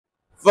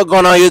What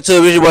going on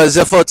YouTube? It's your boy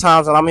Zepho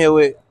Times, and I'm here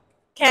with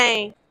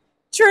Kane.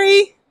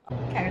 Tree.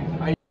 Okay.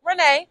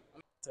 Renee.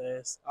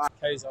 Tess.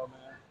 Kayzo, man.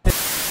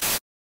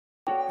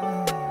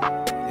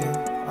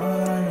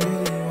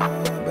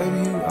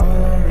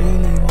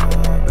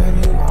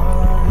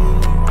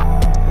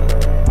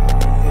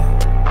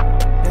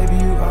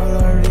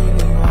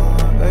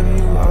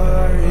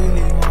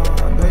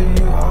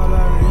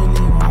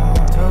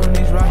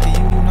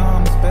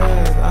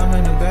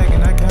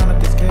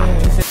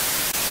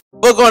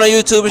 What going on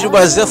YouTube? It's your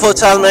boy Zepho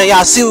Times, man.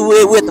 Y'all see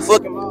what we're at the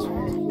fucking mall.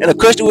 And the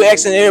question we're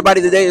asking everybody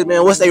today is,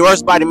 man, what's their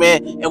worst body,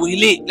 man? And we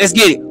lit. Let's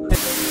get it.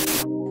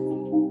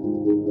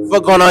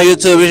 What going on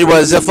YouTube? It's your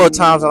boy Zepho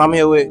Times, and I'm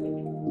here with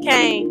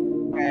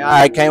Kane. Kane.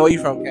 Alright, Kane, where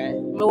you from,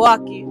 Kane?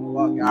 Milwaukee.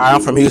 Alright,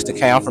 I'm from Houston,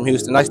 Kane. I'm from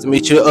Houston. Nice to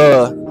meet you.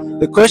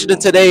 The question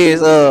today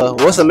is,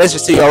 what's the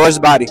message to your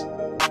worst body?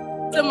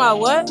 To my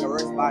what? Your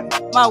worst body.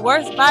 My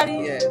worst body?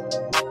 Yeah.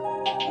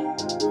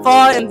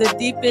 Fall in the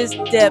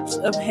deepest depths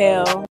of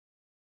hell.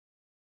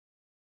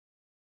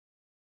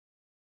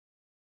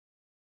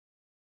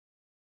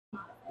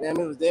 Damn,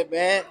 it was that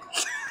bad.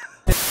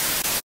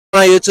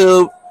 On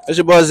YouTube, it's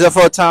your boy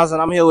Zepho Times,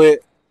 and I'm here with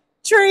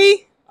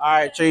Tree.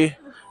 Alright, Tree.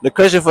 The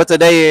question for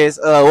today is,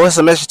 what's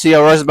the message to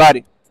your worst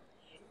body?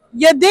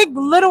 Your dick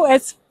little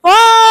as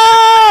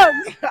fuck.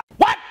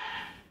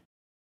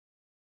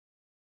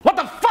 What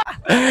the fuck?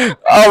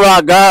 Oh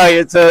my god,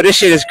 YouTube, this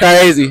shit is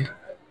crazy.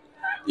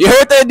 You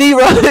heard that, D,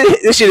 bro?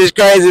 This shit is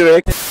crazy,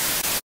 man.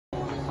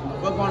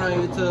 What's going on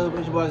YouTube?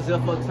 It's your boy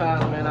Zepho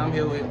Times, man. I'm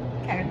here with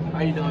Okay. How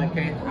you doing,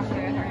 Kay? I'm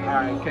good.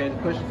 Alright, Kay, the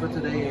question for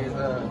today is,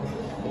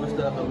 what's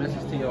the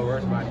message to your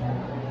worst body?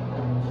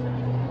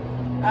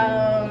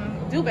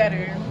 Do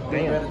better. Do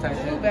better type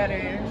Do shit?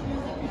 better.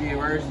 You did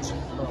worse?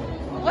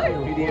 What?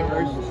 You did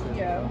worse?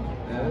 Yeah.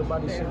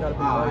 Everybody shit gotta be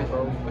right,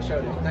 bro. For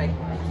sure, thank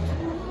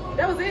you.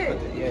 That was it.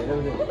 Yeah, that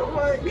was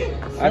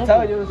it. I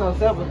told you it was on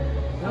Silver.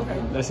 Okay.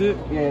 That's it?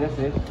 Yeah, that's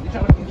it. You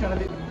trying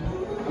to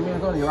I mean,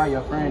 it's only right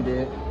your friend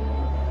did.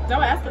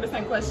 Don't ask for the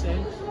same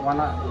question. Why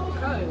not?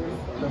 Because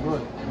The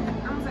book.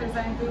 I'm gonna say the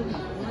same thing.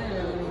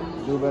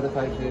 Literally. Do better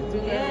type shit.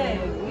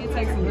 Yeah, we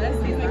take some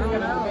lessons. These niggas gonna do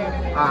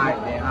better.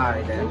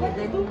 Alright then. What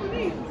they do for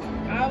me?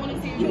 I want to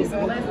see you do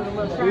some lessons a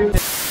little stronger.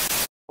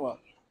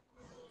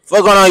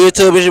 What's going on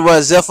YouTube? It's your boy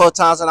Zepho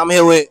Times, and I'm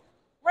here with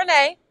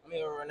Renee.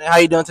 Renee. How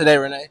you doing today,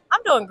 Renee?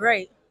 I'm doing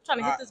great. I'm trying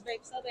to hit this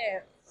vape so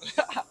bad.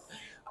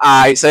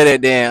 Alright, say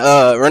that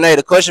then. Renee,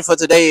 the question for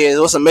today is,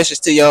 what's a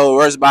message to your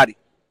worst body?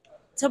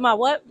 To my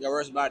what? Your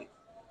worst body.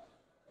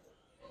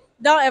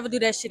 Don't ever do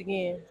that shit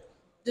again.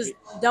 Just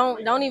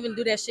don't even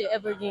do that shit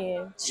ever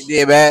again. You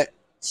did bad?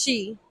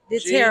 She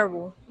did She?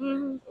 terrible.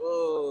 Mm-hmm.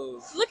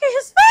 Oh. Look at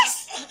his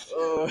face.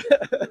 Oh.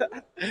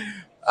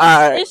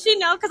 Alright. And she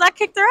know because I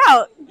kicked her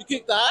out. You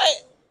kicked the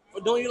eye for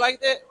doing you like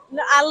that?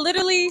 No, I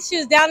literally, she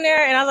was down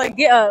there and I was like,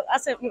 get up. I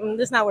said,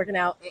 this not working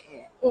out.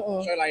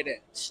 Straight like that.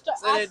 I Say that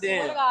swear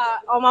then. to God,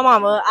 on my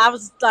mama, I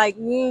was like,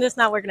 this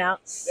not working out.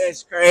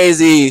 That's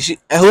crazy.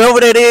 Whoever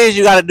that is,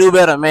 you gotta do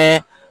better,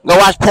 man. Go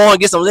watch porn,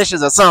 get some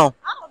lectures or something.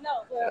 I don't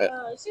know,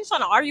 but she's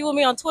trying to argue with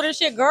me on Twitter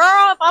shit. Girl,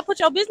 if I put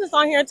your business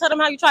on here and tell them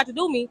how you tried to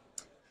do me,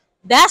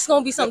 that's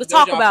going to be something to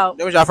talk about.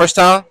 That was your first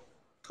time?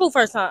 Who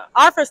first time?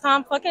 Our first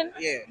time fucking?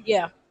 Yeah.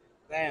 Yeah.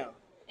 Damn.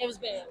 It was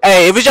bad.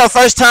 Hey, if it's your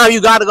first time, you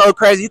gotta go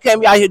crazy. You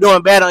can't be out here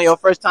doing bad on your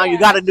first time. Yeah, You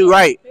gotta do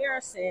right.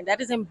 Embarrassing. That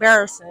is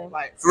embarrassing.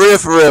 Like,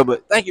 for real.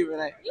 But thank you,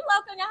 Renee. You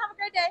welcome. Y'all have a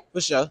great day. For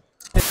sure.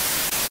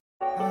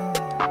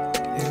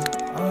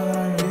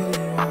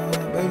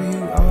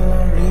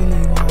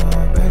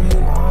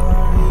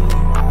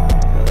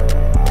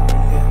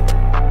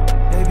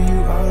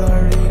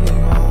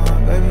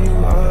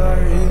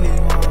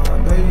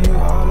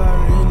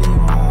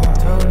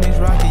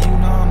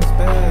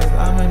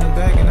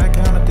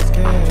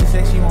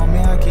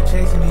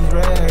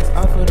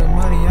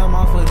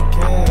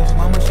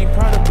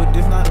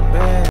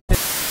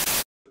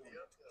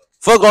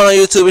 Fuck going on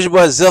YouTube, it's your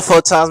boy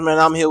Zepho Times, man.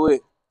 I'm here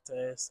with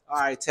Tess.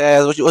 Alright,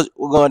 Taz,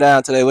 what going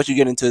down today? What you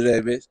getting into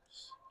today, bitch?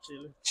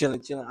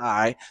 Chilling.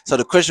 Alright. So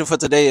the question for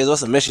today is,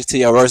 what's a message to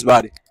your worst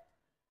body?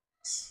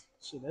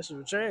 Shit, that shit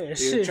was trash.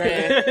 You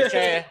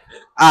trash.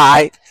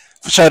 Alright.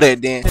 For sure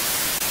that then.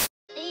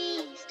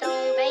 Please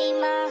don't break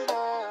my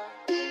heart.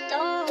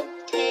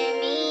 Don't tear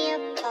me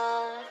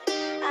apart.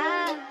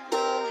 I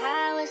know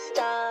how it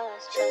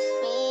starts.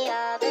 Trust me,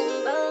 I've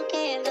been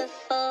broken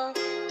before.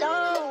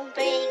 Don't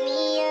break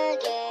me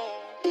again.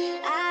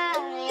 I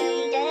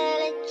am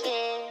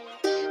delicate.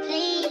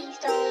 Please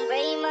don't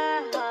break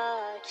my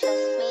heart.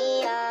 Trust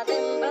me, I've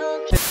been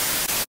broken.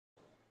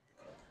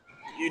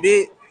 You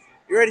did?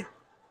 You ready?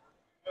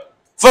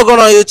 Fuck going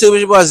on YouTube, it's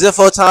your boy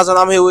Zepho Times, and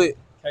I'm here with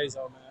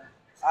Kayzo, man.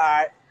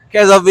 Alright.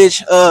 Kayzo,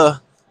 bitch,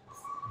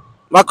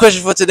 my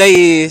question for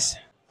today is,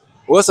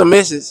 what's a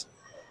message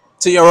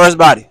to your worst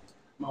body?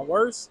 My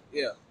worst?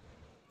 Yeah.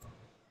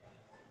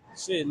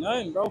 Shit,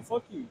 nothing, bro.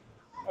 Fuck you.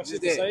 I got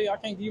shit to that. say. I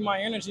can't give you my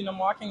energy no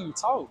more. I can't even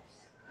talk.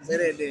 Say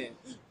that then.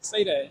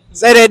 Say that.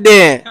 Say that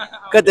then.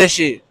 Cut that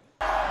shit.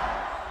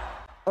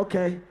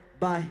 Okay,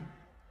 bye.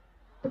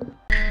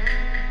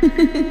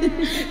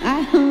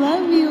 I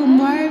love you,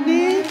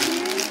 Marvin.